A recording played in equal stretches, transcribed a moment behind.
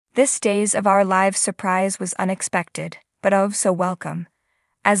This Days of Our Lives surprise was unexpected, but oh so welcome.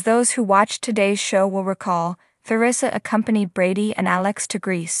 As those who watched today's show will recall, Theresa accompanied Brady and Alex to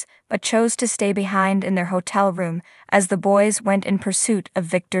Greece, but chose to stay behind in their hotel room as the boys went in pursuit of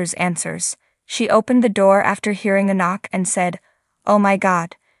Victor's answers. She opened the door after hearing a knock and said, "Oh my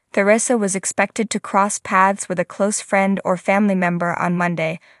God." Theresa was expected to cross paths with a close friend or family member on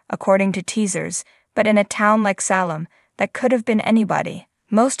Monday, according to teasers, but in a town like Salem, that could have been anybody.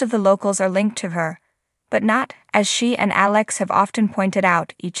 Most of the locals are linked to her, but not, as she and Alex have often pointed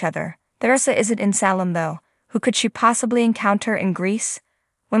out, each other. Theresa isn't in Salem though. Who could she possibly encounter in Greece?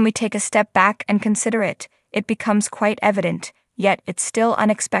 When we take a step back and consider it, it becomes quite evident, yet it's still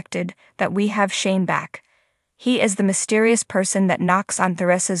unexpected, that we have Shane back. He is the mysterious person that knocks on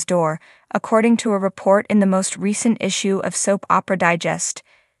Theresa's door, according to a report in the most recent issue of Soap Opera Digest.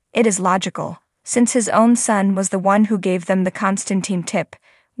 It is logical. Since his own son was the one who gave them the Constantine tip,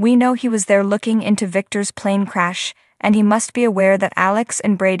 we know he was there looking into Victor's plane crash, and he must be aware that Alex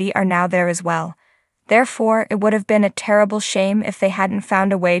and Brady are now there as well. Therefore, it would have been a terrible shame if they hadn't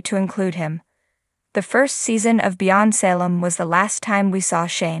found a way to include him. The first season of Beyond Salem was the last time we saw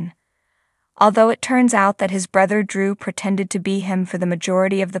Shane. Although it turns out that his brother Drew pretended to be him for the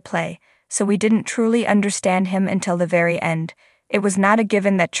majority of the play, so we didn't truly understand him until the very end, it was not a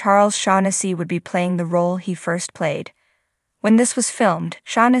given that Charles Shaughnessy would be playing the role he first played. When this was filmed,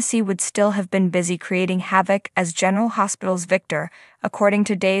 Shaughnessy would still have been busy creating havoc as General Hospital's Victor, according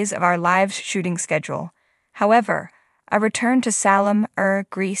to Days of Our Lives' shooting schedule. However, a return to Salem,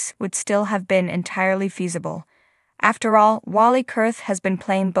 Greece would still have been entirely feasible. After all, Wally Kurth has been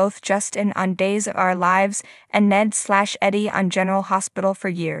playing both Justin on Days of Our Lives and Ned/Eddie on General Hospital for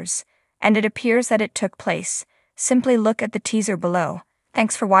years, and it appears that it took place. Simply look at the teaser below.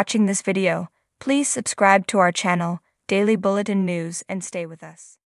 Thanks for watching this video. Please subscribe to our channel, Daily Bulletin News, and stay with us.